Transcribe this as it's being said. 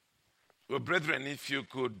Well, brethren, if you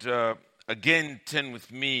could again turn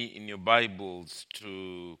with me in your Bibles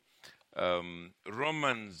to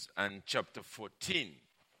Romans and chapter 14.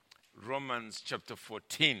 Romans chapter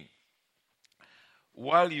 14.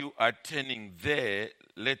 While you are turning there,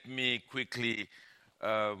 let me quickly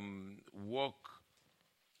walk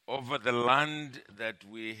over the land that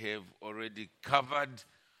we have already covered.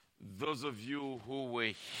 Those of you who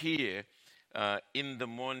were here in the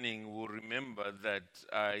morning will remember that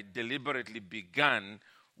I deliberately began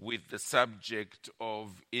with the subject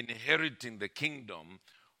of inheriting the kingdom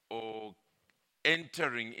or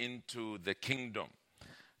entering into the kingdom.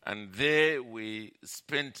 And there we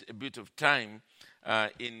spent a bit of time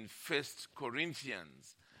in 1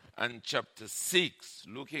 Corinthians and chapter 6,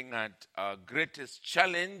 looking at our greatest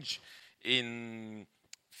challenge in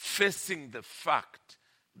facing the fact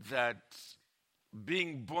that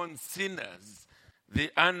being born sinners,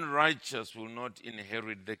 the unrighteous will not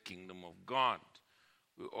inherit the kingdom of God.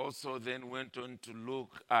 We also then went on to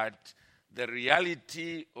look at the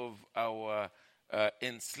reality of our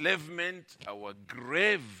enslavement, our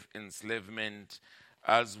grave enslavement,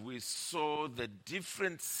 as we saw the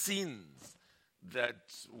different sins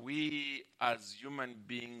that we as human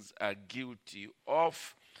beings are guilty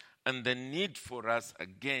of, and the need for us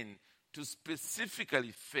again to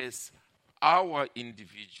specifically face our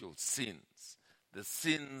individual sins, the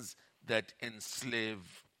sins that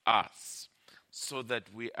enslave us, so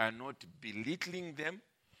that we are not belittling them,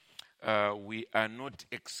 we are not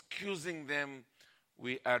excusing them,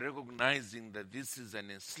 we are recognizing that this is an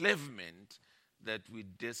enslavement that we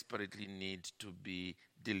desperately need to be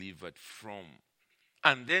delivered from.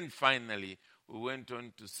 And then finally, we went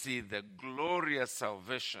on to see the glorious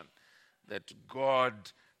salvation that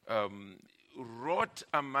God wrought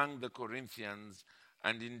among the Corinthians,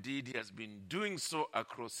 and indeed he has been doing so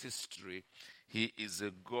across history. He is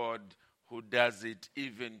a God who does it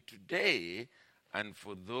even today, and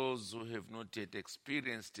for those who have not yet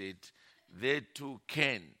experienced it, they too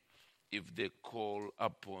can if they call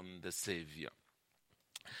upon the Savior.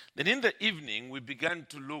 Then in the evening, we began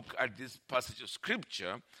to look at this passage of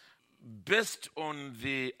Scripture based on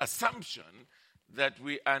the assumption that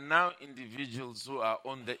we are now individuals who are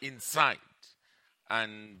on the inside,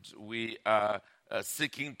 and we are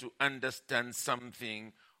seeking to understand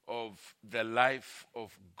something of the life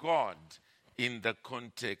of God in the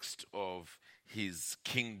context of his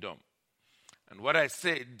kingdom. And what I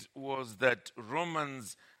said was that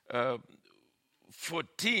Romans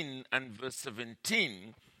 14 and verse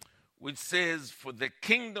 17, which says, "For the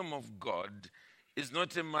kingdom of God is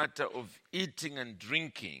not a matter of eating and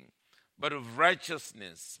drinking, but of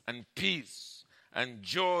righteousness and peace and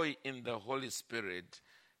joy in the Holy Spirit,"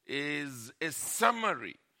 is a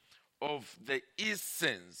summary of the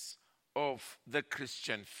essence of the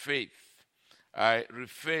Christian faith. I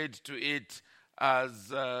referred to it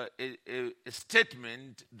as a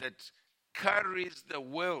statement that carries the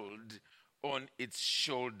world on its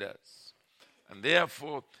shoulders. And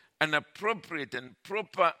therefore, an appropriate and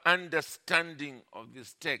proper understanding of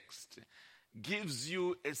this text gives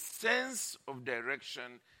you a sense of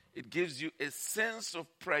direction. It gives you a sense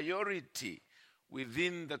of priority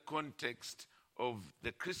within the context of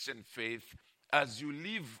the Christian faith as you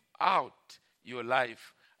live out your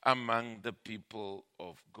life among the people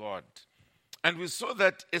of God. And we saw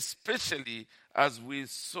that especially as we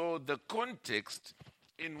saw the context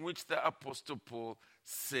in which the Apostle Paul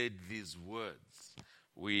said these words.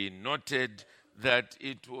 We noted that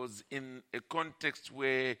it was in a context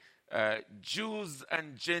where Jews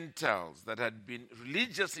and Gentiles that had been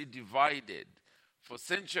religiously divided for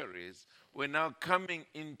centuries were now coming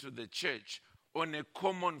into the church on a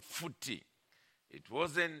common footing. It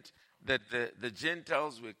wasn't that the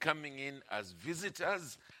Gentiles were coming in as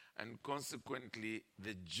visitors, and consequently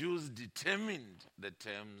the Jews determined the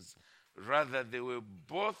terms. Rather, they were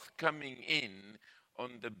both coming in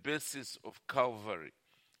on the basis of Calvary,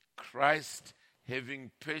 Christ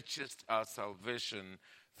having purchased our salvation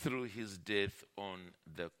through his death on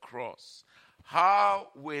the cross.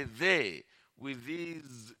 How were they with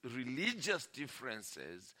these religious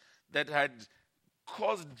differences that had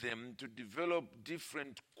caused them to develop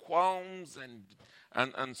different qualms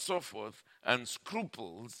and so forth and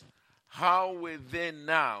scruples? How were they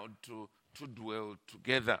now to dwell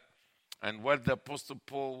together? And what the Apostle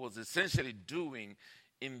Paul was essentially doing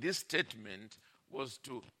in this statement was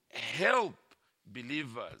to help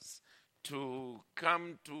believers to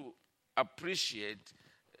come to appreciate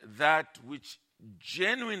that which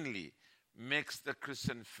genuinely makes the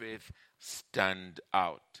Christian faith stand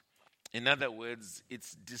out. In other words,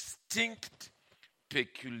 its distinct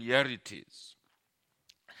peculiarities.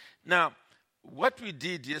 Now, what we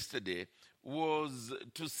did yesterday was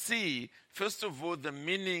to see, first of all, the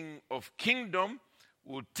meaning of kingdom.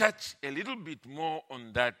 We'll touch a little bit more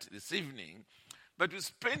on that this evening. But we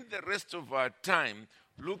spend the rest of our time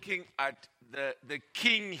looking at the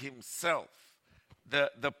king himself,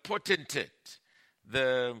 the potentate,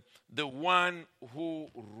 the one who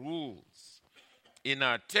rules. In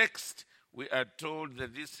our text, we are told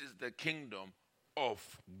that this is the kingdom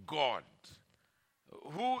of God.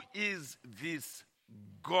 Who is this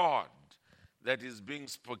God that is being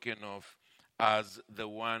spoken of as the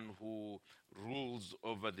one who rules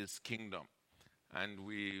over this kingdom? And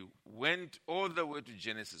we went all the way to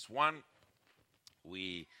Genesis 1.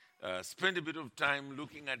 We spent a bit of time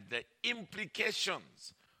looking at the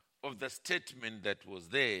implications of the statement that was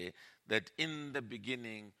there, that in the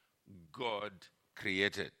beginning God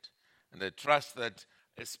created. And I trust that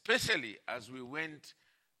especially as we went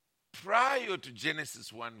prior to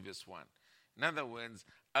Genesis 1 verse 1, in other words,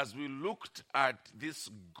 as we looked at this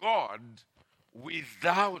God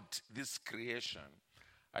without this creation,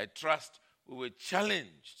 I trust we were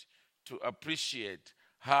challenged to appreciate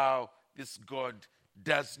how this God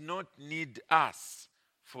does not need us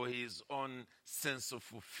for his own sense of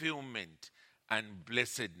fulfillment and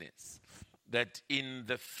blessedness. That in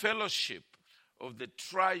the fellowship of the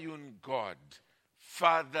triune God,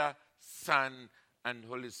 Father, Son, and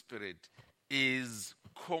Holy Spirit, is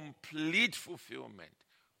complete fulfillment,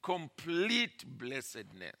 complete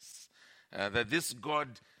blessedness. That this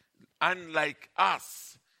God, unlike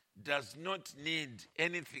us, does not need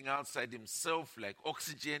anything outside himself like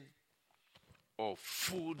oxygen or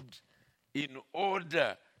food in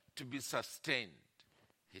order to be sustained.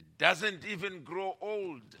 He doesn't even grow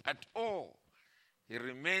old at all. He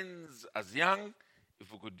remains as young,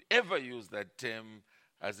 if we could ever use that term,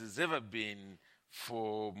 as he's ever been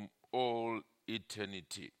for all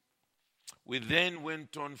eternity. We then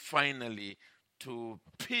went on finally to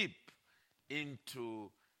peep into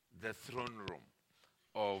the throne room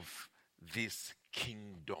of this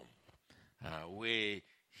kingdom where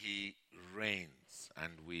he reigns.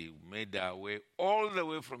 And we made our way all the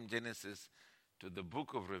way from Genesis to the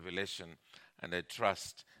book of Revelation. And I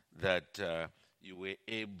trust that you were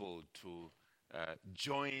able to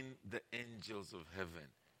join the angels of heaven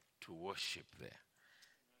to worship there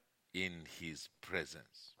in his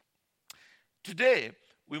presence. Today,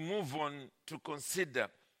 we move on to consider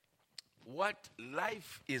what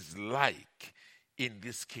life is like in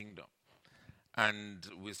this kingdom. And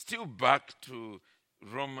we're still back to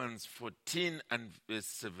Romans 14 and verse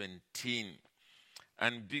 17.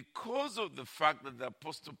 And because of the fact that the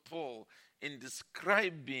Apostle Paul, in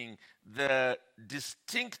describing the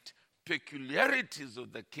distinct peculiarities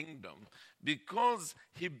of the kingdom, because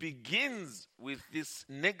he begins with this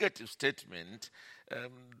negative statement,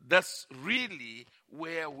 that's really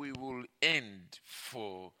where we will end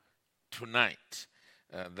for tonight.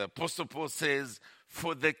 The Apostle Paul says,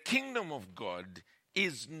 "For the kingdom of God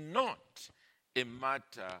is not a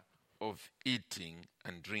matter of eating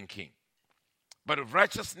and drinking, but of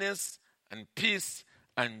righteousness and peace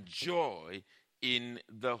and joy in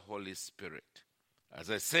the Holy Spirit." As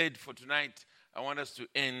I said, for tonight, I want us to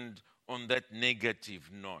end on that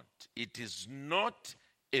negative note. It is not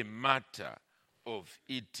a matter of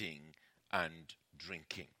eating and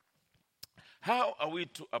drinking. How are we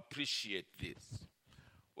to appreciate this?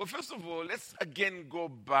 Well, first of all, let's again go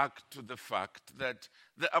back to the fact that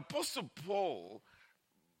the Apostle Paul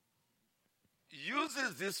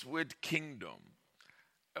uses this word kingdom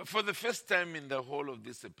for the first time in the whole of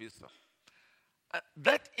this epistle.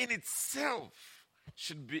 That in itself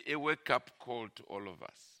should be a wake-up call to all of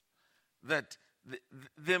us. That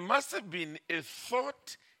there must have been a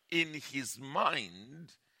thought in his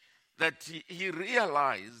mind that he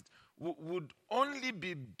realized would only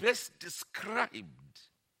be best described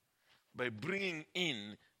by bringing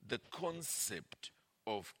in the concept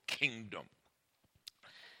of kingdom.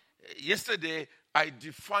 Yesterday, I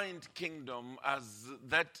defined kingdom as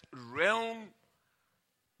that realm,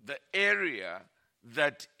 the area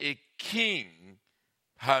that a king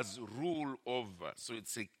has rule over. So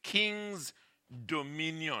it's a king's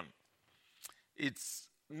dominion. It's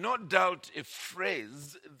no doubt a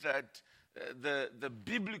phrase that the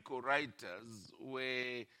biblical writers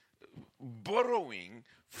were borrowing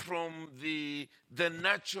from the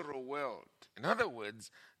natural world. In other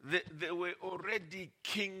words, there were already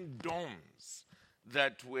kingdoms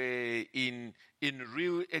that were in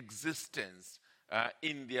real existence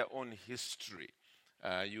in their own history.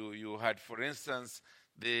 You had, for instance,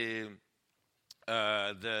 the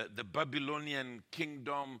Babylonian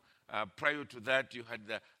kingdom. Prior to that, you had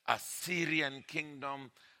the Assyrian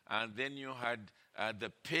kingdom. and then you had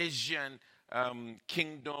the Persian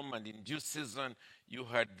kingdom, and in due season you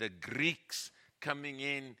had the Greeks coming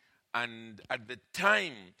in, and at the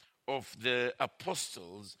time of the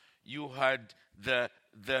apostles you had the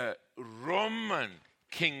Roman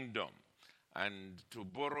kingdom. And to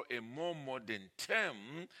borrow a more modern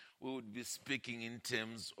term, we would be speaking in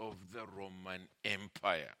terms of the Roman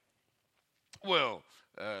Empire. Well,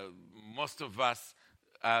 most of us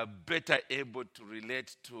are better able to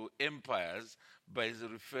relate to empires by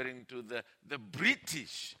referring to the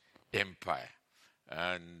British Empire.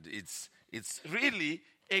 And it's really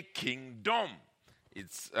a kingdom.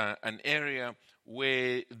 It's an area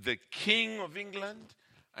where the King of England,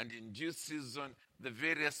 and in due season the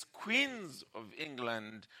various queens of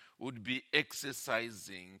England, would be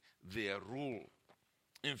exercising their rule.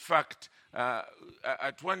 In fact,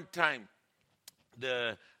 at one time,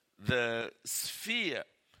 the sphere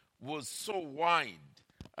was so wide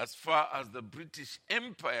as far as the British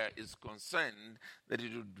Empire is concerned that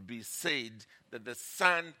it would be said that the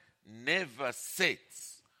sun never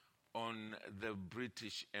sets on the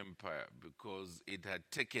British Empire, because it had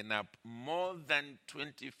taken up more than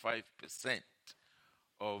 25%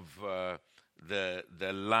 of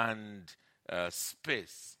the land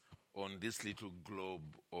space on this little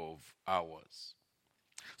globe of ours.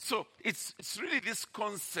 So it's really this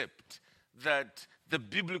concept that the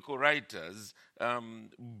biblical writers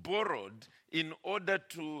borrowed in order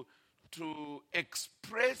to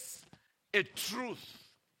express a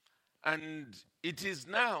truth. And it is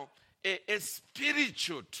now a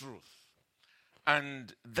spiritual truth.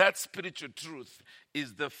 And that spiritual truth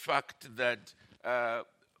is the fact that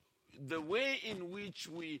the way in which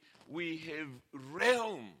we have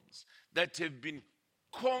realms that have been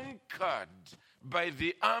conquered by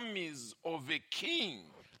the armies of a king,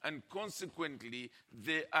 and consequently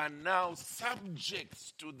they are now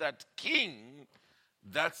subjects to that king.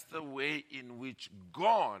 That's the way in which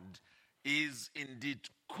God is indeed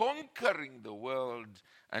conquering the world,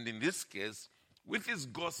 and in this case with his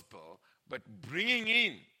gospel, but bringing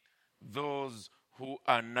in those who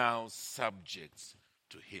are now subjects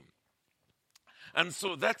to him. And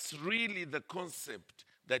so that's really the concept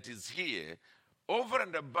that is here, over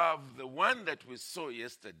and above the one that we saw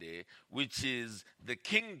yesterday, which is the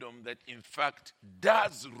kingdom that in fact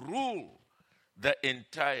does rule the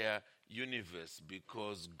entire universe,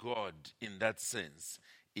 because God, in that sense,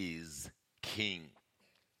 is king.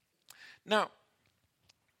 Now,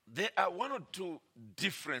 there are one or two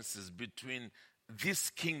differences between this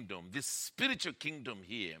kingdom, this spiritual kingdom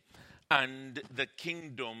here, and the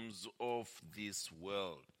kingdoms of this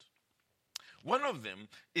world. One of them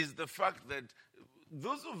is the fact that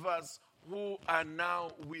those of us who are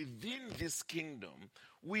now within this kingdom,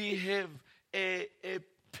 we have a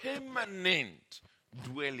permanent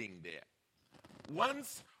dwelling there.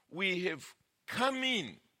 Once we have come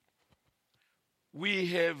in, we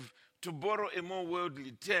have, to borrow a more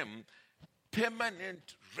worldly term,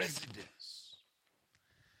 permanent residence.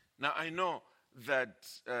 Now, I know that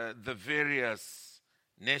the various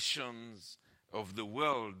nations of the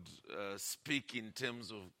world speak in terms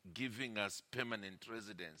of giving us permanent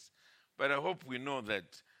residence, but I hope we know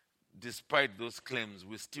that despite those claims,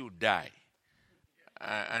 we still die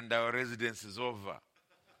and our residence is over.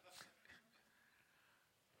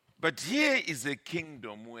 But here is a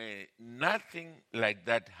kingdom where nothing like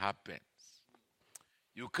that happens.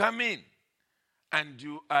 You come in and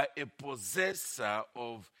you are a possessor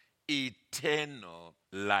of eternal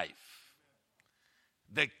life.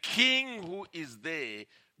 The king who is there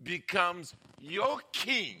becomes your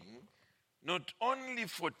king, not only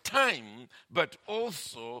for time, but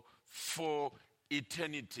also for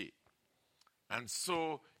eternity. And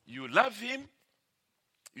so you love him,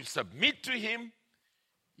 you submit to him,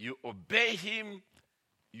 you obey him,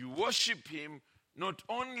 you worship him, not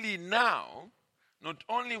only now, not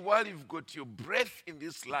only while you've got your breath in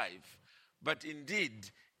this life, but indeed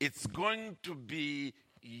it's going to be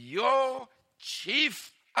your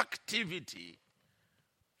chief activity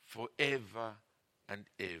forever and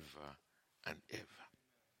ever and ever.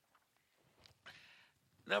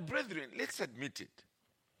 Now, brethren, let's admit it,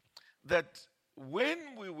 that when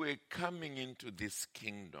we were coming into this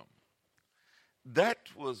kingdom, that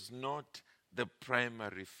was not the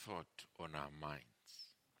primary thought on our minds.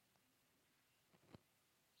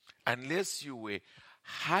 Unless you were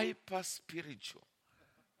hyper spiritual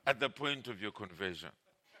at the point of your conversion.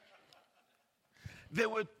 There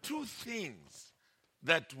were two things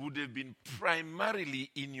that would have been primarily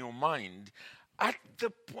in your mind at the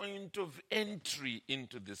point of entry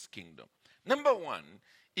into this kingdom. Number one,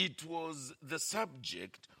 it was the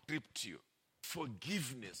subject scripture.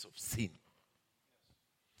 forgiveness of sin.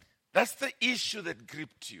 That's the issue that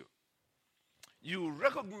gripped you. You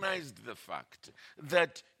recognized the fact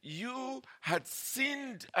that you had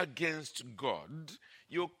sinned against God.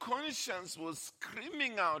 Your conscience was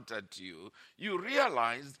screaming out at you. You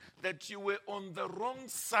realized that you were on the wrong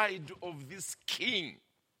side of this king.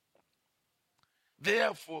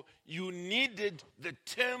 Therefore, you needed the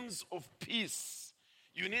terms of peace.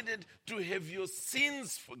 You needed to have your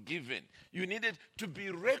sins forgiven. You needed to be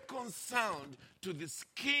reconciled to this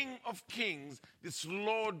King of Kings, this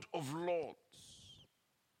Lord of Lords.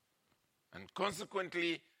 And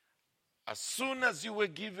consequently, as soon as you were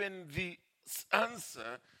given the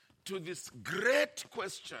answer to this great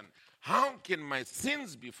question, how can my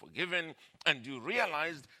sins be forgiven? And you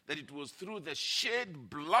realized that it was through the shed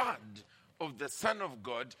blood of the Son of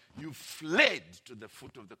God, you fled to the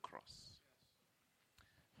foot of the cross,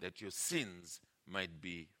 that your sins might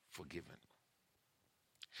be forgiven.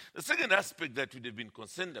 The second aspect that we'd have been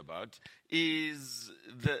concerned about is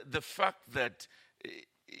the fact that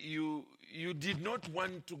you did not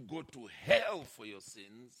want to go to hell for your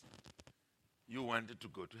sins. You wanted to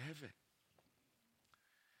go to heaven.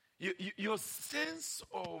 Your sense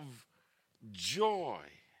of joy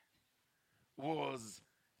was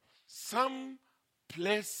some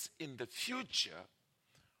place in the future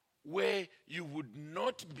where you would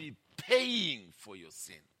not be paying for your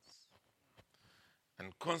sins.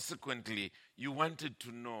 And consequently, you wanted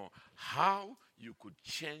to know how you could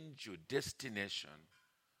change your destination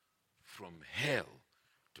from hell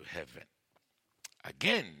to heaven.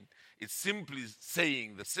 Again, it's simply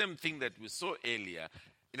saying the same thing that we saw earlier.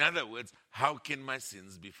 In other words, how can my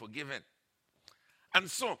sins be forgiven? And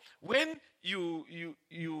so, when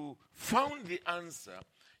you found the answer,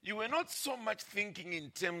 you were not so much thinking in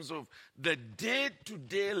terms of the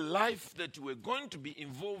day-to-day life that you were going to be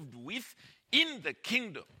involved with in the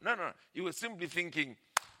kingdom. No. You were simply thinking,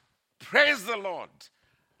 praise the Lord.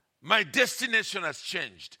 My destination has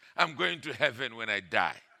changed. I'm going to heaven when I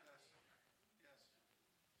die.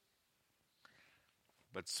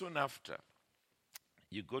 But soon after,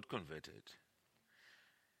 you got converted.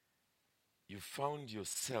 You found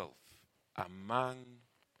yourself among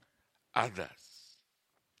others,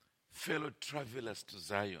 fellow travelers to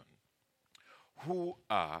Zion, who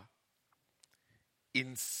are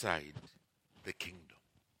inside the kingdom.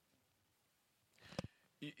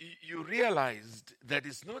 You realized that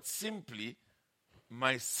it's not simply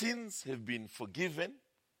my sins have been forgiven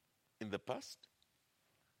in the past,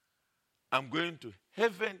 I'm going to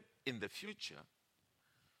heaven in the future.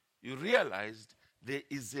 You realized there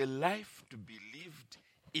is a life to be lived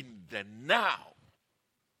in the now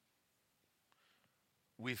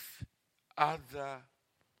with other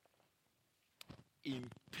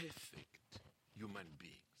imperfect human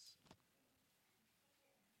beings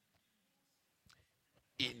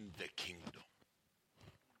in the kingdom.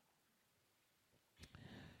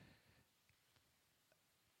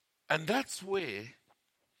 And that's where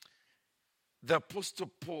the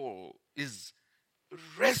Apostle Paul is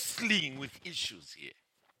wrestling with issues here.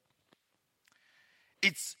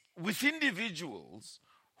 It's with individuals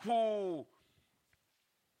who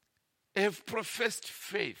have professed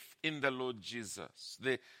faith in the Lord Jesus.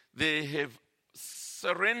 They have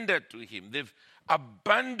surrendered to him. They've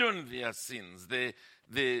abandoned their sins. They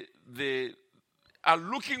are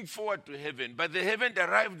looking forward to heaven, but they haven't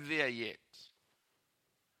arrived there yet.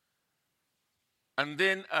 And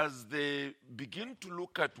then as they begin to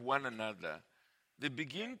look at one another, they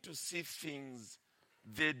begin to see things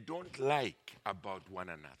they don't like about one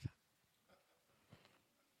another.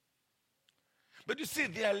 But you see,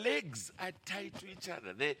 their legs are tied to each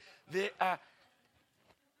other. They are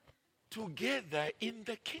together in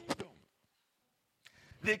the kingdom.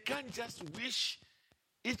 They can't just wish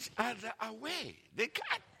each other away. They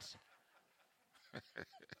can't.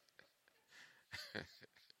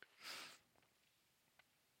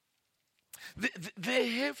 They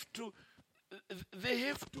have to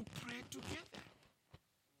pray together.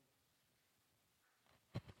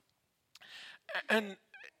 And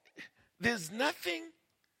there's nothing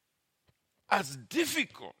as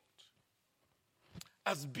difficult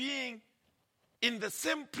as being in the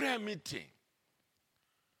same prayer meeting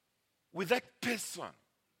with that person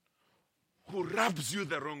who rubs you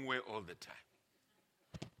the wrong way all the time.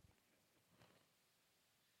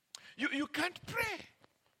 You can't pray.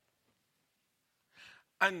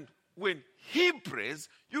 And when he prays,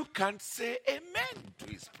 you can't say amen to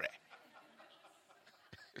his prayer.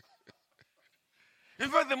 In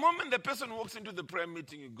fact, the moment the person walks into the prayer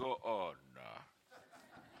meeting, you go, oh no.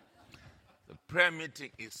 The prayer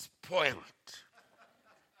meeting is spoiled.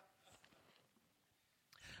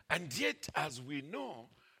 And yet, as we know,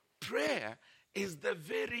 prayer is the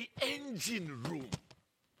very engine room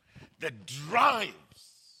that drives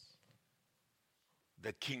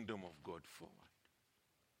the kingdom of God forward.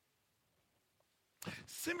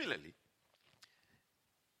 Similarly,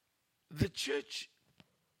 the church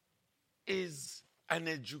is an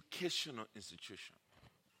educational institution.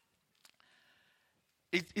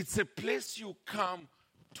 It's a place you come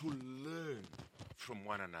to learn from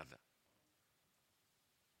one another.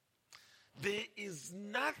 There is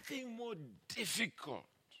nothing more difficult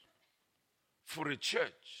for a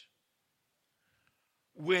church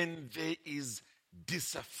when there is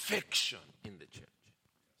disaffection in the church.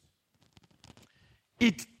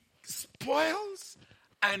 It spoils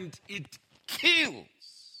and it kills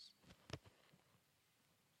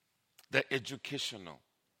the educational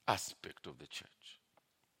aspect of the church.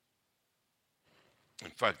 In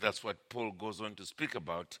fact, that's what Paul goes on to speak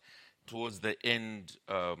about towards the end,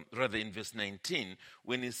 rather in verse 19,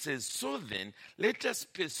 when he says, so then, let us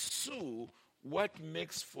pursue what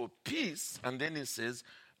makes for peace, and then he says,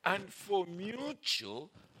 and for mutual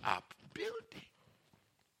upbuilding.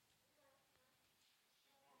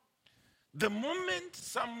 The moment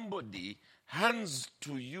somebody hands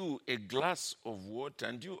to you a glass of water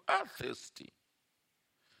and you are thirsty,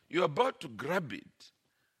 you're about to grab it,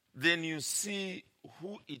 then you see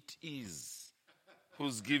who it is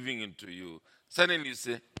who's giving it to you. Suddenly you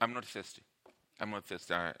say, I'm not thirsty. I'm not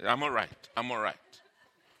thirsty. I'm all right. I'm all right.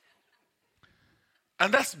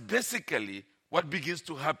 And that's basically what begins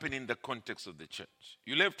to happen in the context of the church.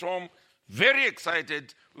 You left home very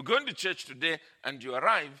excited. We're going to church today, and you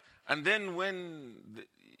arrive, and then when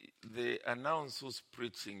they announce who's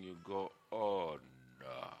preaching, you go, oh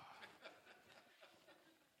no.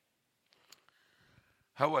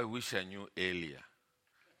 How I wish I knew earlier.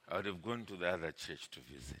 I would have gone to the other church to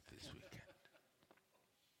visit this weekend.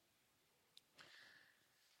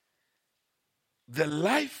 The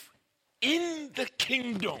life in the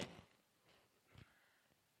kingdom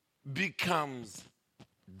becomes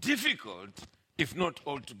difficult, if not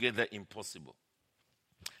altogether impossible.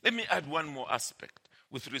 Let me add one more aspect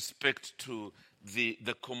with respect to the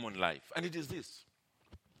common life, and it is this: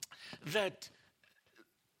 that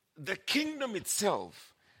the kingdom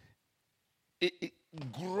itself, it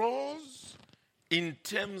grows in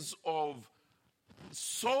terms of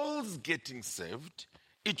souls getting saved.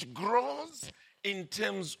 It grows in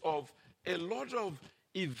terms of a lot of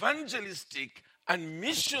evangelistic and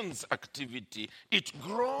missions activity. It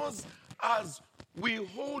grows as we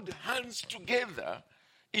hold hands together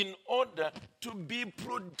in order to be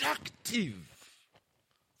productive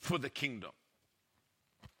for the kingdom.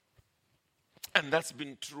 And that's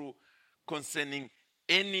been true concerning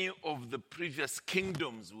any of the previous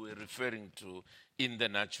kingdoms we're referring to in the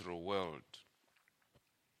natural world.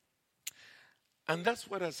 And that's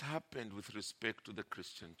what has happened with respect to the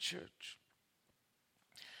Christian church.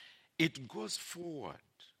 It goes forward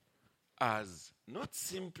as not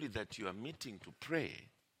simply that you are meeting to pray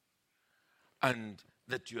and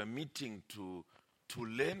that you are meeting to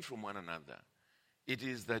learn from one another. It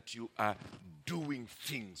is that you are doing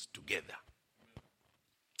things together.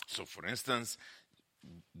 So, for instance,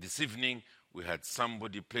 this evening we had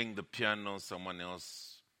somebody playing the piano, someone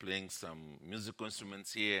else playing some musical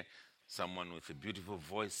instruments here, someone with a beautiful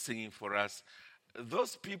voice singing for us.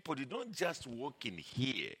 Those people did not just walk in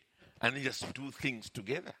here and just do things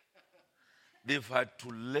together. They've had to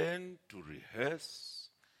learn to rehearse,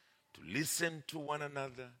 to listen to one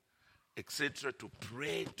another, etc., to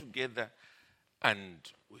pray together. And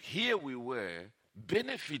here we were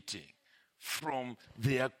benefiting from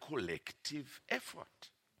their collective effort.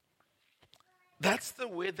 That's the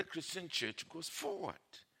way the Christian church goes forward.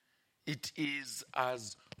 It is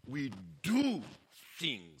as we do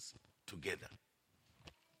things together.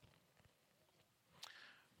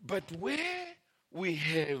 But where we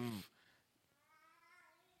have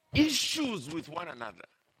issues with one another,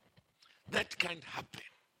 that can't happen.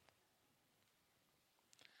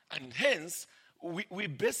 And hence, we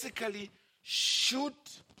basically shoot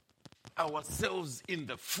ourselves in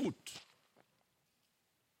the foot.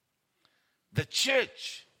 The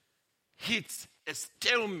church hits a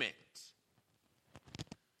stalemate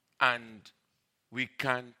and we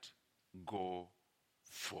can't go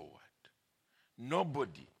forward.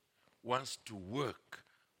 Nobody wants to work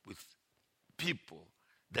with people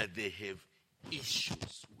that they have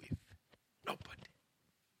issues with. Nobody.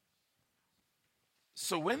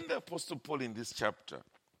 So when the Apostle Paul in this chapter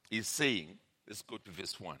is saying, let's go to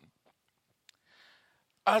verse 1.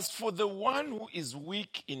 As for the one who is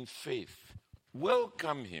weak in faith,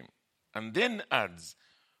 welcome him. And then adds,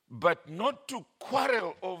 but not to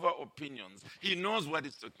quarrel over opinions. He knows what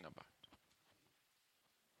he's talking about.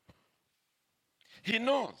 He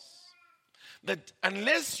knows that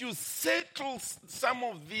unless you settle some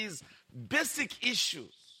of these basic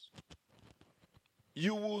issues,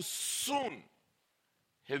 you will soon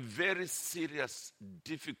have very serious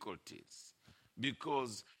difficulties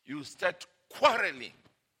because you start quarreling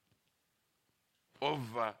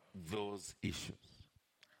over those issues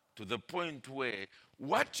to the point where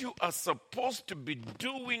what you are supposed to be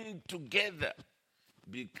doing together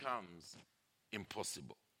becomes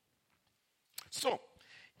impossible. So,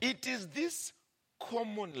 it is this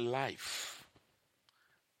common life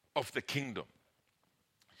of the kingdom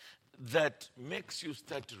that makes you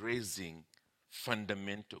start raising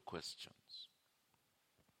fundamental questions.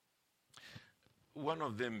 One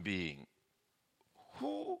of them being,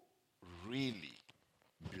 who really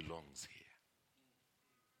belongs here?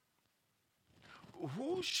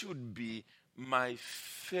 Who should be my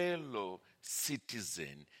fellow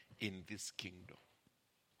citizen in this kingdom?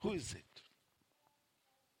 Who is it?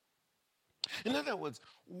 In other words,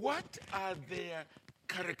 what are their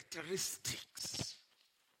characteristics?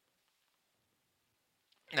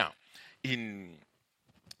 Now, in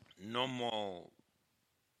normal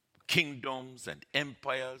kingdoms and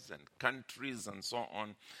empires and countries and so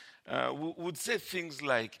on, we would say things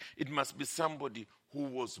like, it must be somebody who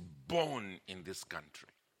was born in this country.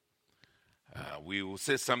 We will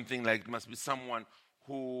say something like, it must be someone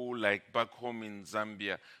who, like back home in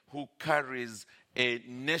Zambia, who carries a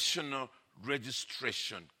national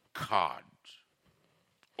registration card.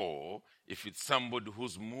 Or if it's somebody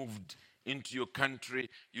who's moved into your country,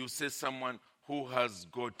 you say someone who has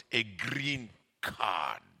got a green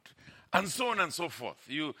card, and so on and so forth.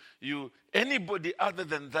 Anybody other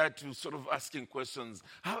than that, you sort of asking questions.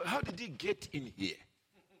 How did he get in here?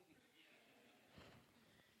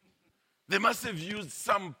 They must have used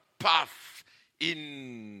some path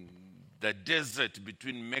in the desert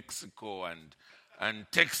between Mexico and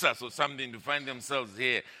Texas or something to find themselves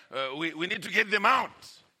here. We need to get them out.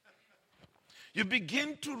 You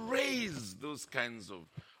begin to raise those kinds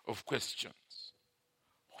of questions.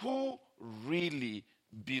 Who really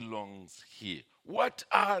belongs here? What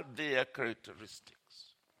are their characteristics?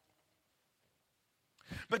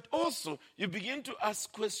 But also, you begin to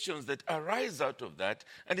ask questions that arise out of that,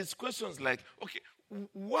 and it's questions like, okay,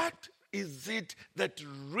 what is it that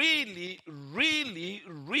really, really,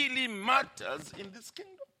 really matters in this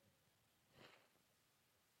kingdom?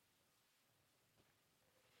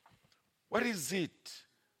 What is it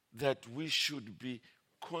that we should be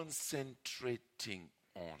concentrating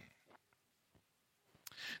on?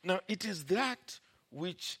 Now, it is that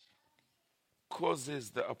which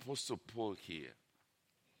causes the Apostle Paul here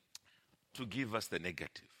to give us the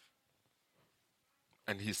negative.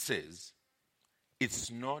 And he says, it's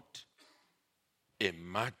not a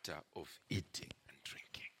matter of eating and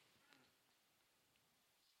drinking.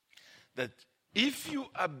 That if you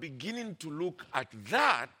are beginning to look at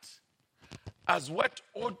that as what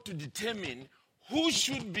ought to determine who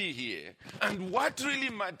should be here and what really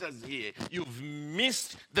matters here, you've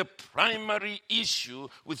missed the primary issue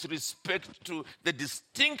with respect to the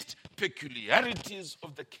distinct peculiarities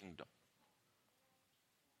of the kingdom.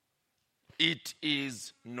 It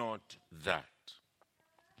is not that.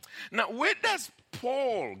 Now, where does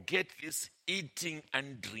Paul get this eating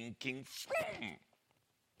and drinking from?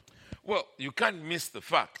 Well, you can't miss the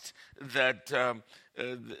fact that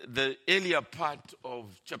the earlier part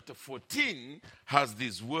of chapter 14 has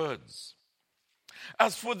these words.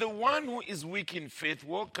 As for the one who is weak in faith,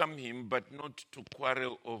 welcome him, but not to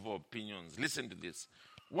quarrel over opinions. Listen to this.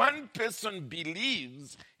 One person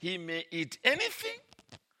believes he may eat anything,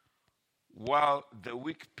 while the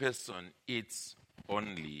weak person eats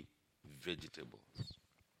only vegetables.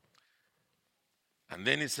 And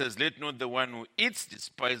then he says, let not the one who eats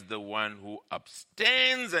despise the one who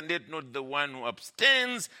abstains, and let not the one who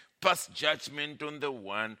abstains pass judgment on the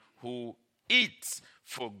one who eats,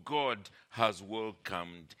 for God has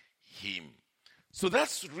welcomed him. So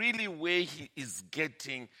that's really where he is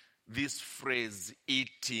getting this phrase,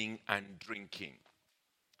 eating and drinking.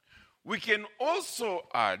 We can also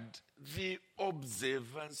add the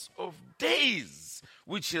observance of days,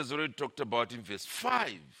 which he has already talked about in verse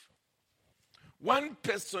 5. One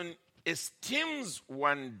person esteems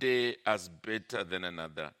one day as better than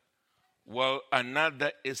another, while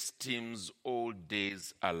another esteems all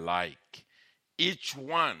days alike. Each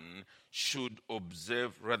one should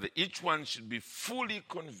be fully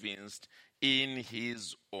convinced in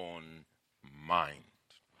his own mind.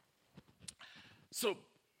 So,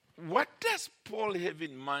 what does Paul have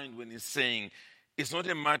in mind when he's saying it's not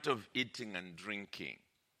a matter of eating and drinking.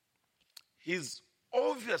 He's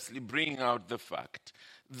obviously bringing out the fact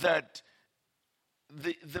that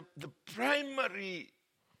the primary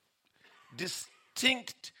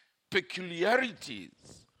distinct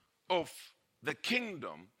peculiarities of the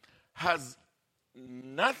kingdom has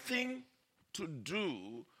nothing to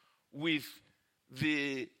do with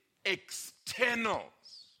the externals,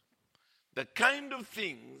 the kind of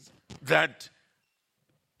things that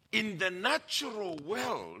in the natural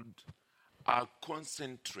world are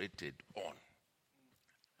concentrated on.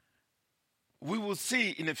 We will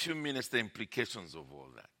see in a few minutes the implications of all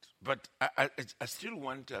that. But I still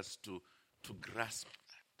want us to grasp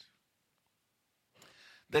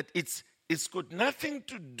that it's got nothing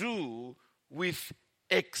to do with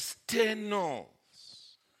externals.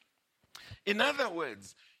 In other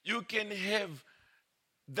words, you can have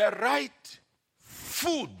the right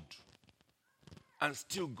food and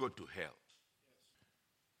still go to hell.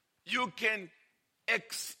 You can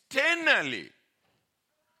externally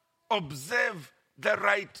observe the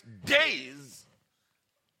right days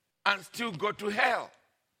and still go to hell.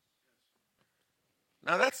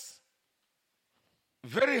 Now that's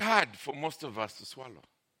very hard for most of us to swallow,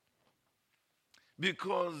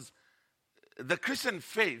 because the Christian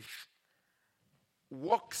faith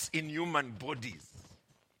walks in human bodies.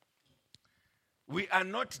 We are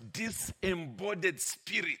not disembodied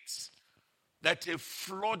spirits that have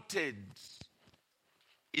floated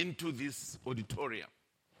into this auditorium.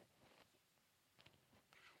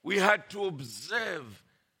 We had to observe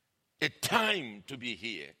a time to be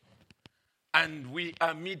here, and we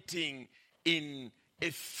are meeting in a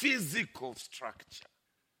physical structure.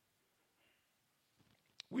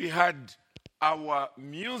 We had our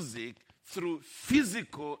music through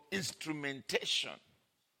physical instrumentation.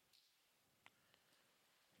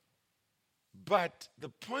 But the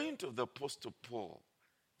point of the Apostle Paul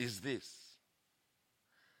is this,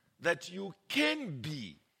 that you can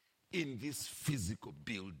be in this physical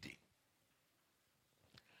building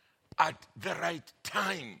at the right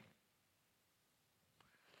time,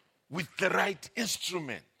 with the right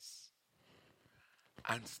instruments,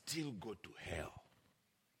 and still go to hell.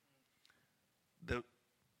 The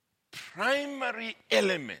primary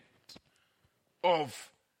element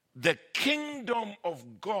of the kingdom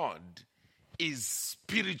of God is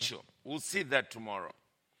spiritual. We'll see that tomorrow,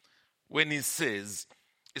 when he says,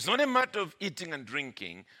 it's not a matter of eating and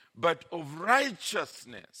drinking, but of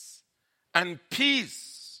righteousness and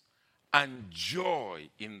peace and joy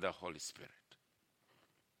in the Holy Spirit.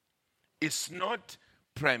 It's not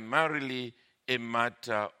primarily a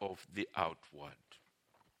matter of the outward.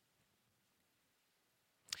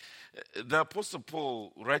 The Apostle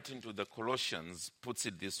Paul, writing to the Colossians, puts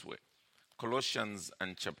it this way. Colossians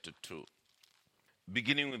and chapter 2,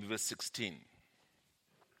 beginning with verse 16.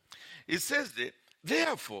 It says that,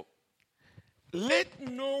 therefore, let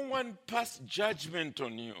no one pass judgment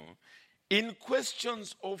on you in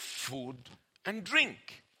questions of food and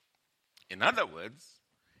drink. In other words,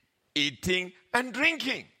 eating and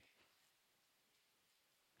drinking,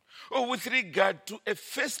 or with regard to a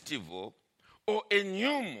festival or a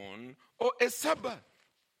new moon or a Sabbath.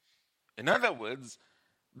 In other words,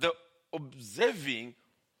 the observing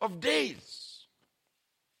of days.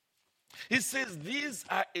 He says these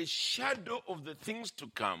are a shadow of the things to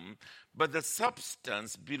come, but the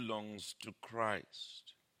substance belongs to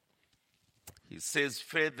Christ. He says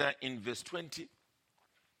further in verse 20,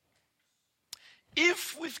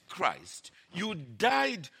 if with Christ you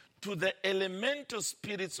died to the elemental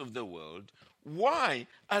spirits of the world, why,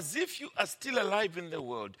 as if you are still alive in the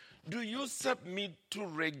world, do you submit to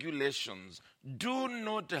regulations? Do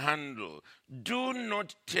not handle, do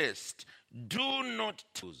not test, do not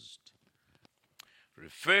use,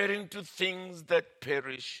 referring to things that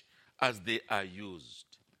perish as they are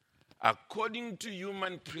used, according to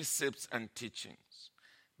human precepts and teachings.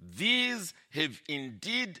 These have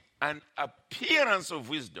indeed an appearance of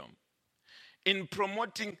wisdom in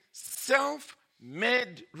promoting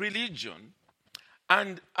self-made religion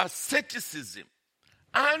and asceticism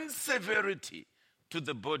and severity to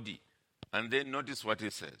the body. And then notice what he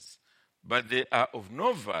says. But they are of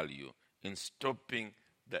no value in stopping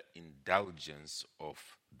the indulgence of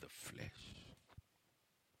the flesh.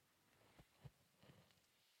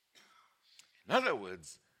 In other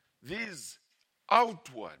words, these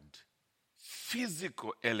outward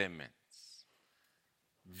physical elements,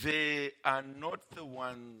 they are not the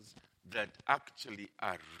ones that actually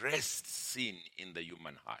arrest sin in the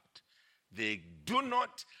human heart. They do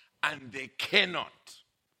not and they cannot.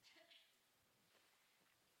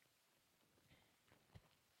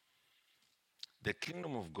 The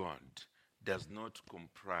kingdom of God does not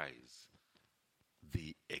comprise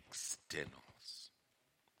the externals.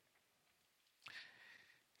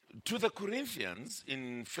 To the Corinthians,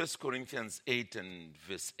 in 1 Corinthians 8 and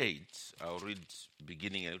verse 8, I'll read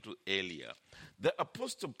beginning a little earlier. The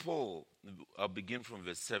Apostle Paul, I'll begin from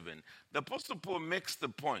verse 7. The Apostle Paul makes the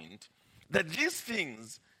point that these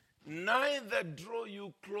things neither draw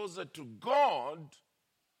you closer to God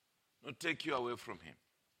nor take you away from Him.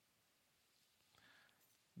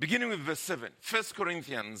 Beginning with verse 7, 1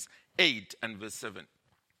 Corinthians 8 and verse 7.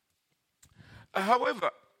 However,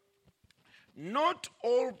 not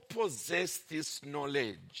all possess this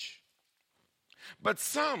knowledge, but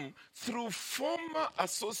some, through former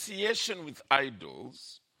association with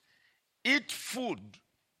idols, eat food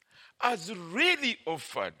as really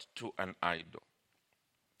offered to an idol,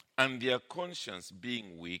 and their conscience,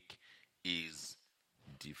 being weak, is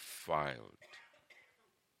defiled.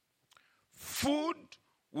 Food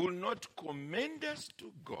will not commend us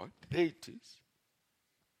to God. There it is.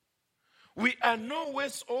 We are no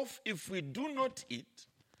worse off if we do not eat,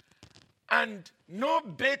 and no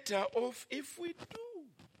better off if we do.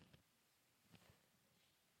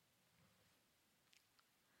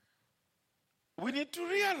 We need to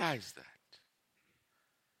realize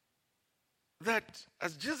that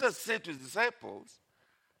as Jesus said to his disciples,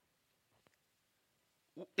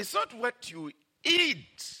 it's not what you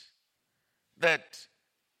eat that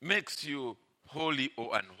makes you holy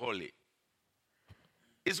or unholy.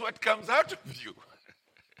 It's what comes out of you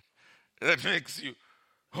that makes you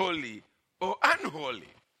holy or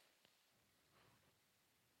unholy.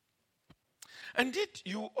 And yet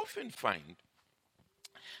you often find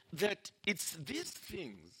that it's these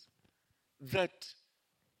things that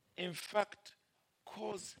in fact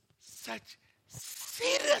cause such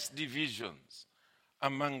serious divisions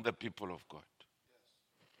among the people of God.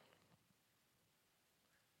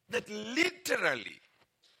 That literally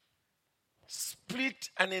split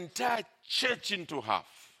an entire church into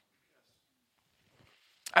half.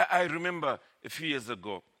 I remember a few years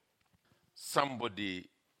ago, somebody,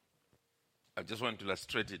 I just want to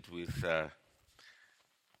illustrate it with a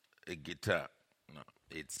guitar. No,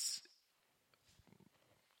 it's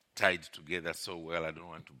tied together so well, I don't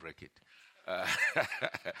want to break it.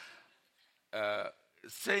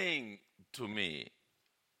 Saying to me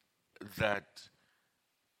that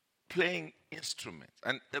playing instruments,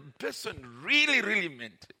 and the person really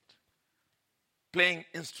meant it, playing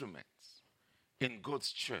instruments in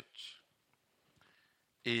God's church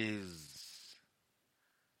is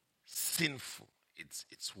sinful.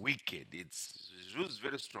 It's wicked. It's used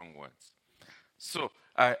very strong words. So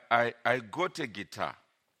I got a guitar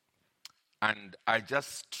and I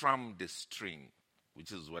just strummed the string,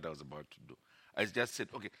 which is what I was about to do. I just said,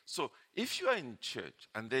 okay, so if you are in church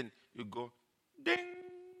and then you go, ding,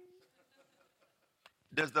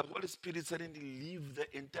 does the Holy Spirit suddenly leave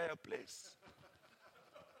the entire place?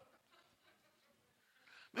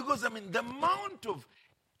 Because, the amount of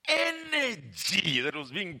energy that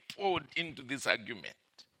was being poured into this argument.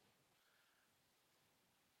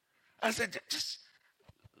 I said,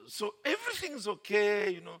 so everything's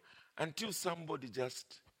okay, until somebody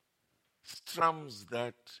just strums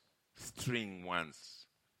that string once.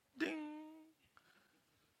 Ding.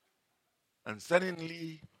 And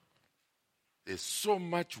suddenly, there's so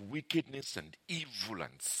much wickedness and evil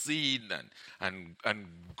and sin and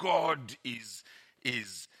God is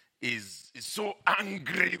so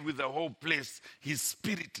angry with the whole place. His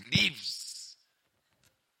spirit leaves.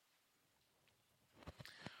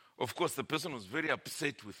 Of course, the person was very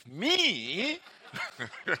upset with me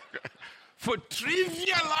for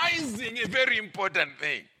trivializing a very important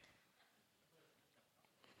thing.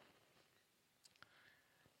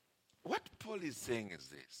 What Paul is saying is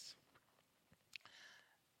this: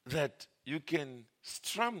 that you can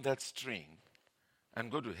strum that string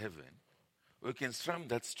and go to heaven, or you can strum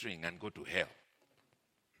that string and go to hell.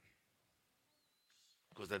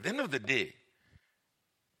 Because at the end of the day,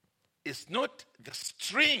 it's not the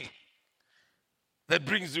string that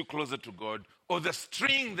brings you closer to God or the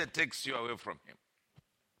string that takes you away from Him.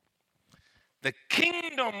 The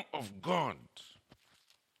kingdom of God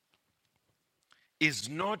is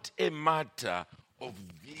not a matter of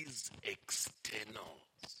these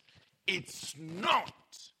externals. It's not,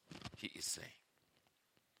 he is saying.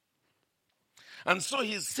 And so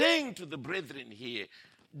he's saying to the brethren here,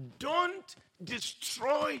 don't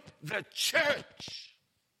destroy the church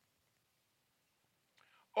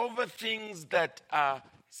over things that are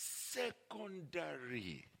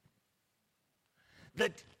secondary,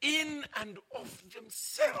 that in and of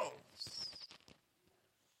themselves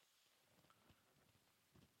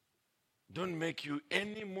don't make you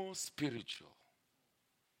any more spiritual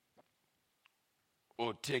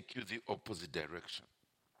or take you the opposite direction.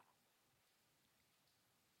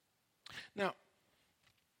 Now,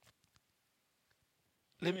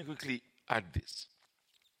 let me quickly add this.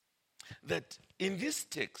 That in this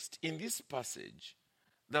text, in this passage,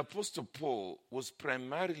 the Apostle Paul was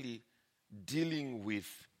primarily dealing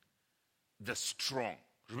with the strong.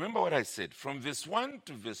 Remember what I said? From verse 1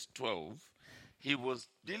 to verse 12, he was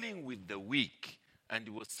dealing with the weak, and he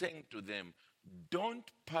was saying to them, don't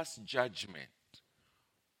pass judgment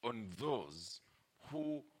on those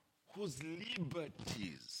whose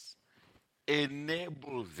liberties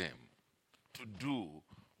enable them to do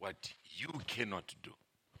what you cannot do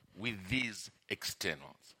with these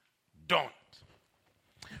externals. Don't.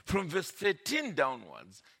 From verse 13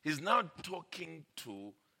 downwards, he's now talking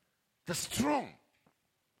to the strong.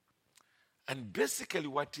 And basically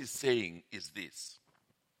what he's saying is this,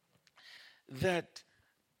 that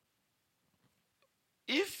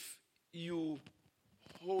if you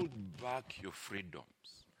hold back your freedoms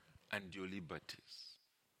and your liberties,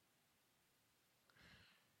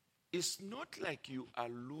 it's not like you are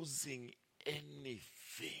losing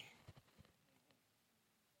anything.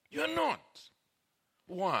 You're not.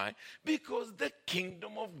 Why? Because the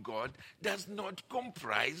kingdom of God does not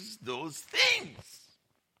comprise those things.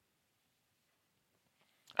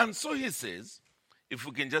 And so he says, if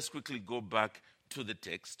we can just quickly go back to the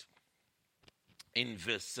text, in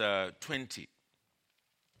verse 20.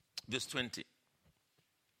 Verse 20.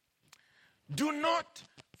 Do not,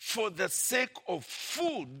 for the sake of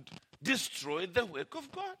food, destroy the work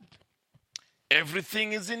of God.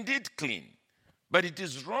 Everything is indeed clean, but it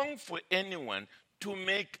is wrong for anyone to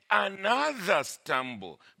make another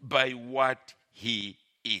stumble by what he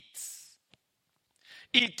eats.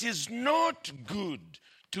 It is not good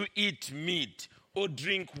to eat meat or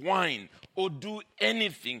drink wine or do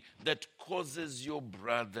anything that causes your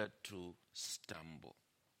brother to stumble.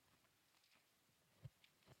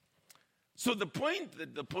 So the point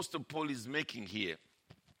that the Apostle Paul is making here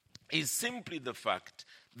is simply the fact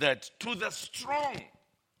that to the strong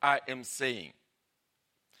I am saying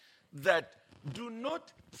that do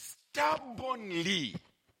not stubbornly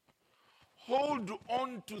hold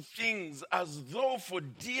on to things as though for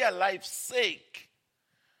dear life's sake.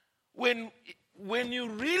 When you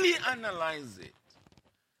really analyze it,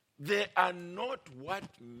 they are not what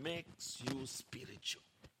makes you spiritual.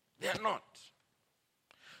 They are not.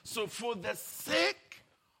 So for the sake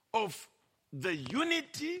of the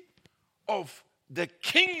unity of the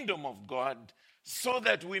kingdom of God, so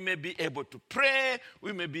that we may be able to pray,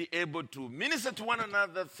 we may be able to minister to one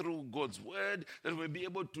another through God's word, that we may be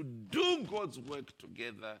able to do God's work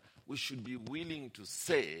together, we should be willing to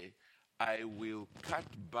say, I will cut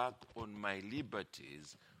back on my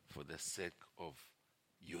liberties for the sake of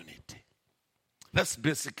unity. That's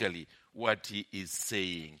basically what he is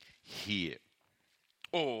saying here.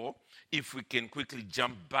 Or, if we can quickly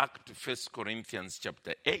jump back to 1 Corinthians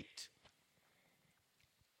chapter 8.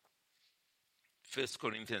 1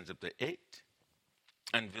 Corinthians chapter 8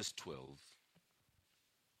 and verse 12.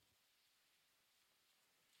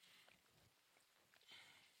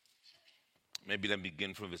 Maybe let me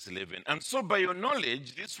begin from verse 11. And so by your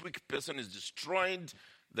knowledge, this weak person is destroyed,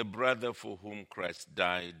 the brother for whom Christ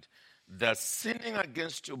died, thus sinning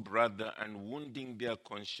against your brother and wounding their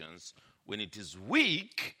conscience. When it is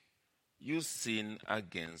weak, you sin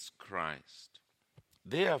against Christ.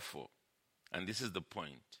 Therefore, and this is the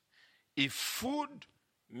point, if food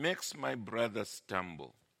makes my brother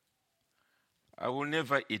stumble, I will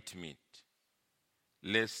never eat meat,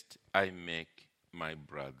 lest I make my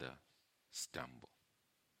brother stumble.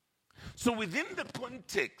 So within the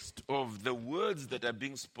context of the words that are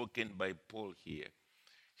being spoken by Paul here,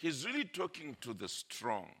 he's really talking to the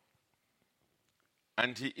strong.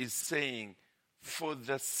 And he is saying, for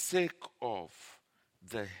the sake of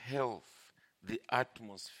the health, the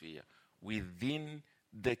atmosphere within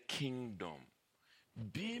the kingdom,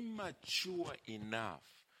 be mature enough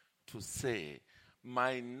to say,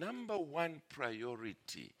 my number one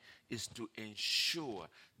priority is to ensure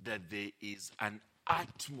that there is an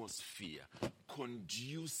atmosphere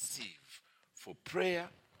conducive for prayer,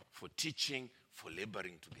 for teaching, for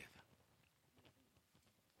laboring together.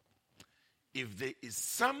 If there is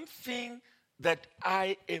something that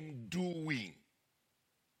I am doing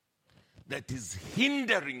that is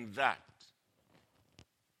hindering that,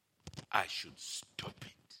 I should stop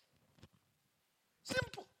it.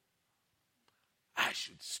 Simple. I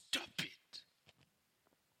should stop it.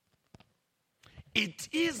 It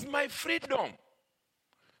is my freedom.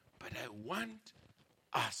 But I want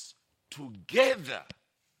us together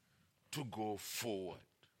to go forward.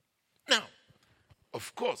 Now,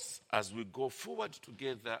 of course, as we go forward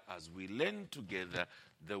together, as we learn together,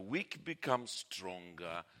 the week becomes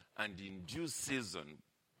stronger, and in due season,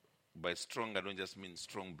 by strong, I don't just mean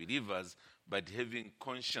strong believers, but having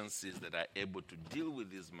consciences that are able to deal with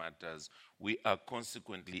these matters, we are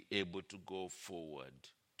consequently able to go forward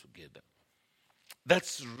together.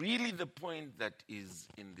 That's really the point that is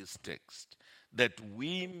in this text, that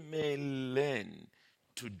we may learn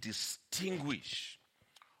to distinguish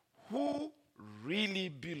who really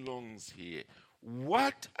belongs here.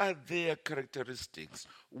 What are their characteristics?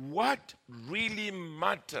 What really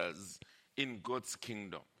matters in God's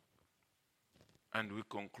kingdom? And we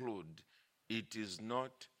conclude, it is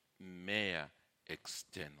not mere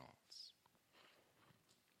externals.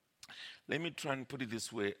 Let me try and put it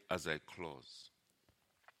this way as I close.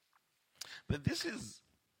 That this is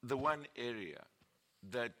the one area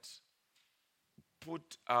that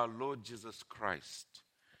put our Lord Jesus Christ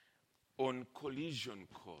on collision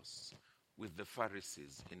course with the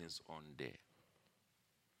Pharisees in his own day.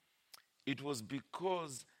 It was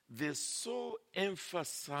because they so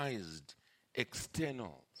emphasized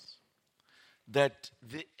externals that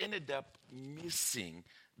they ended up missing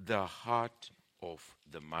the heart of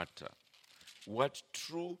the matter, what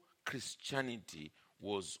true Christianity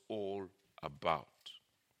was all about.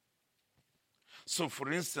 So,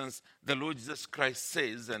 for instance, the Lord Jesus Christ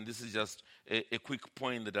says, and this is just a quick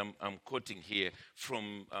point that I'm quoting here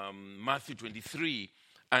from Matthew 23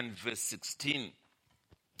 and verse 16.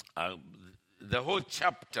 The whole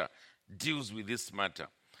chapter deals with this matter.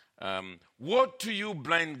 Woe to you,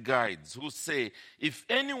 blind guides, who say, if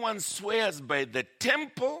anyone swears by the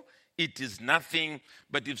temple, it is nothing,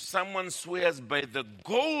 but if someone swears by the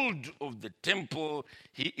gold of the temple,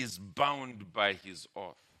 he is bound by his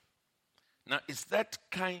oath. Now, it's that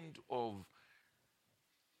kind of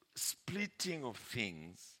splitting of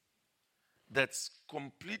things that's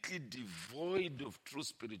completely devoid of true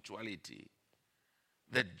spirituality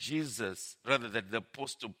that Jesus, rather that the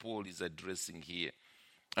Apostle Paul is addressing here.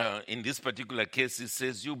 In this particular case, he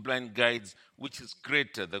says, you blind guides, which is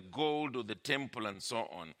greater, the gold or the temple and so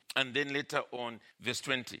on. And then later on, verse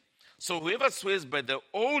 20. So whoever swears by the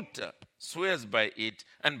altar swears by it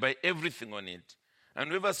and by everything on it. And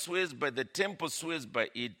whoever swears by the temple swears by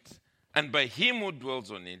it and by him who dwells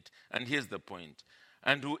on it. And here's the point.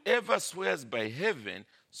 And whoever swears by heaven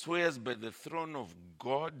swears by the throne of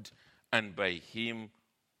God and by him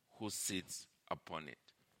who sits upon it.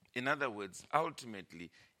 In other words,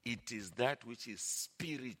 ultimately, it is that which is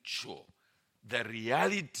spiritual, the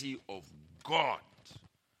reality of God,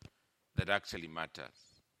 that actually matters,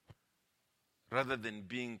 rather than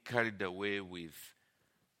being carried away with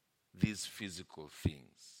these physical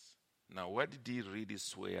things. Now, what did he really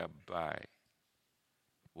swear by?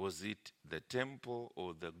 Was it the temple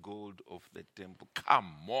or the gold of the temple?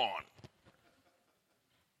 Come on.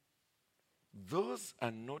 Those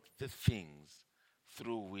are not the things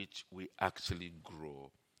through which we actually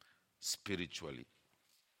grow spiritually.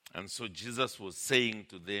 And so Jesus was saying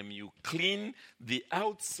to them, you clean the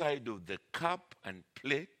outside of the cup and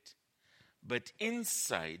plate, but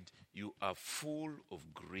inside you are full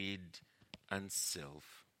of greed and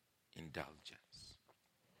self-indulgence.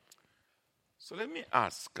 So let me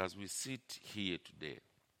ask, as we sit here today,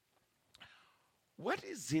 what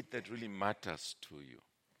is it that really matters to you?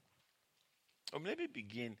 Or maybe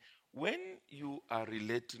begin, when you are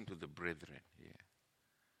relating to the brethren here,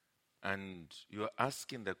 and you are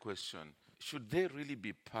asking the question, should they really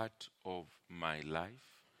be part of my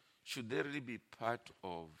life? Should they really be part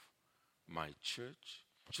of my church?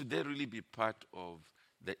 Should they really be part of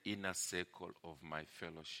the inner circle of my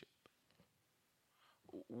fellowship?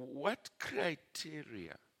 What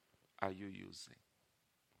criteria are you using?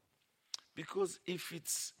 Because if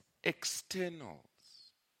it's externals,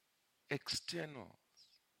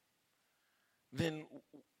 then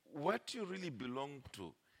what you really belong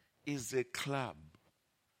to is a club.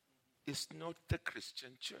 It's not the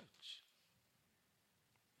Christian church.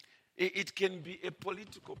 It can be a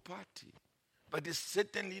political party, but it's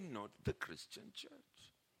certainly not the Christian church.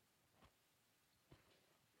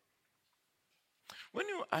 When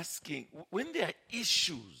you're asking, when there are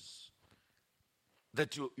issues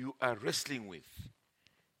that you are wrestling with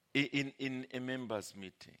in a members'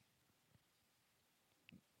 meeting,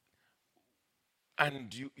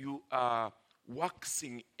 and you are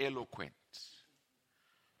waxing eloquent,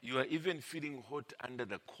 you are even feeling hot under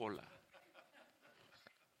the collar,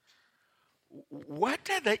 what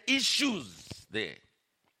are the issues there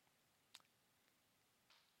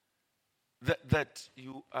that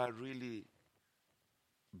you are really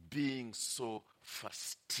being so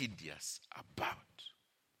fastidious about.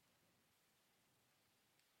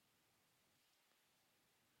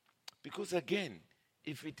 Because again,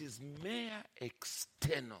 if it is mere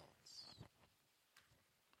externals,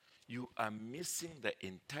 you are missing the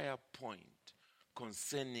entire point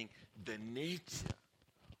concerning the nature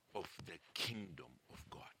of the kingdom of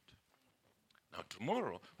God. Now,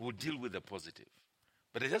 tomorrow we'll deal with the positive.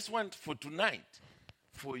 But I just want for tonight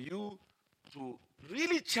for you to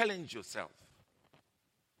really challenge yourself.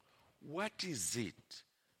 What is it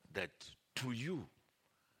that to you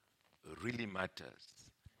really matters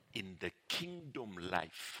in the kingdom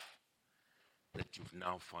life that you've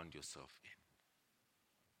now found yourself in?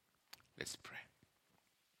 Let's pray.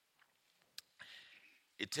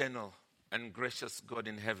 Eternal and gracious God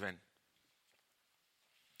in heaven,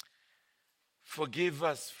 forgive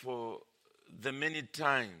us for the many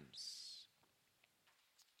times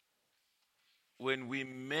when we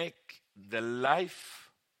make the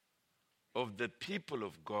life of the people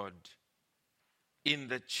of God in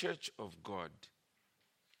the church of God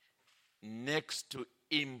next to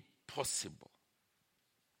impossible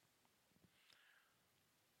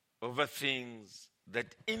over things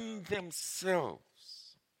that in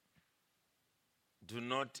themselves do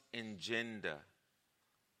not engender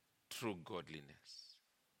true godliness.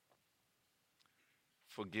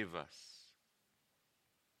 Forgive us.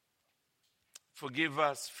 Forgive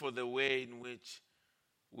us for the way in which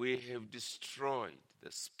we have destroyed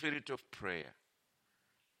the spirit of prayer,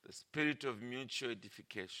 the spirit of mutual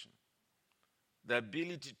edification, the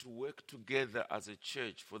ability to work together as a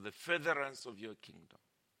church for the furtherance of your kingdom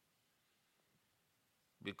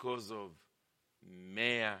because of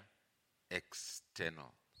mere externals.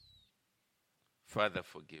 Father,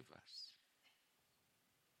 forgive us.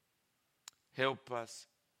 Help us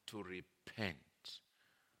to repent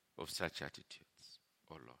of such attitudes,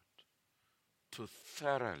 O Lord, to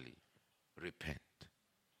thoroughly repent,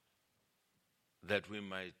 that we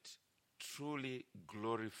might truly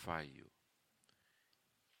glorify you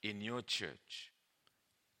in your church,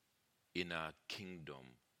 in our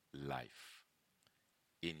kingdom life.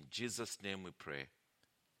 In Jesus' name we pray.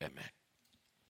 Amen.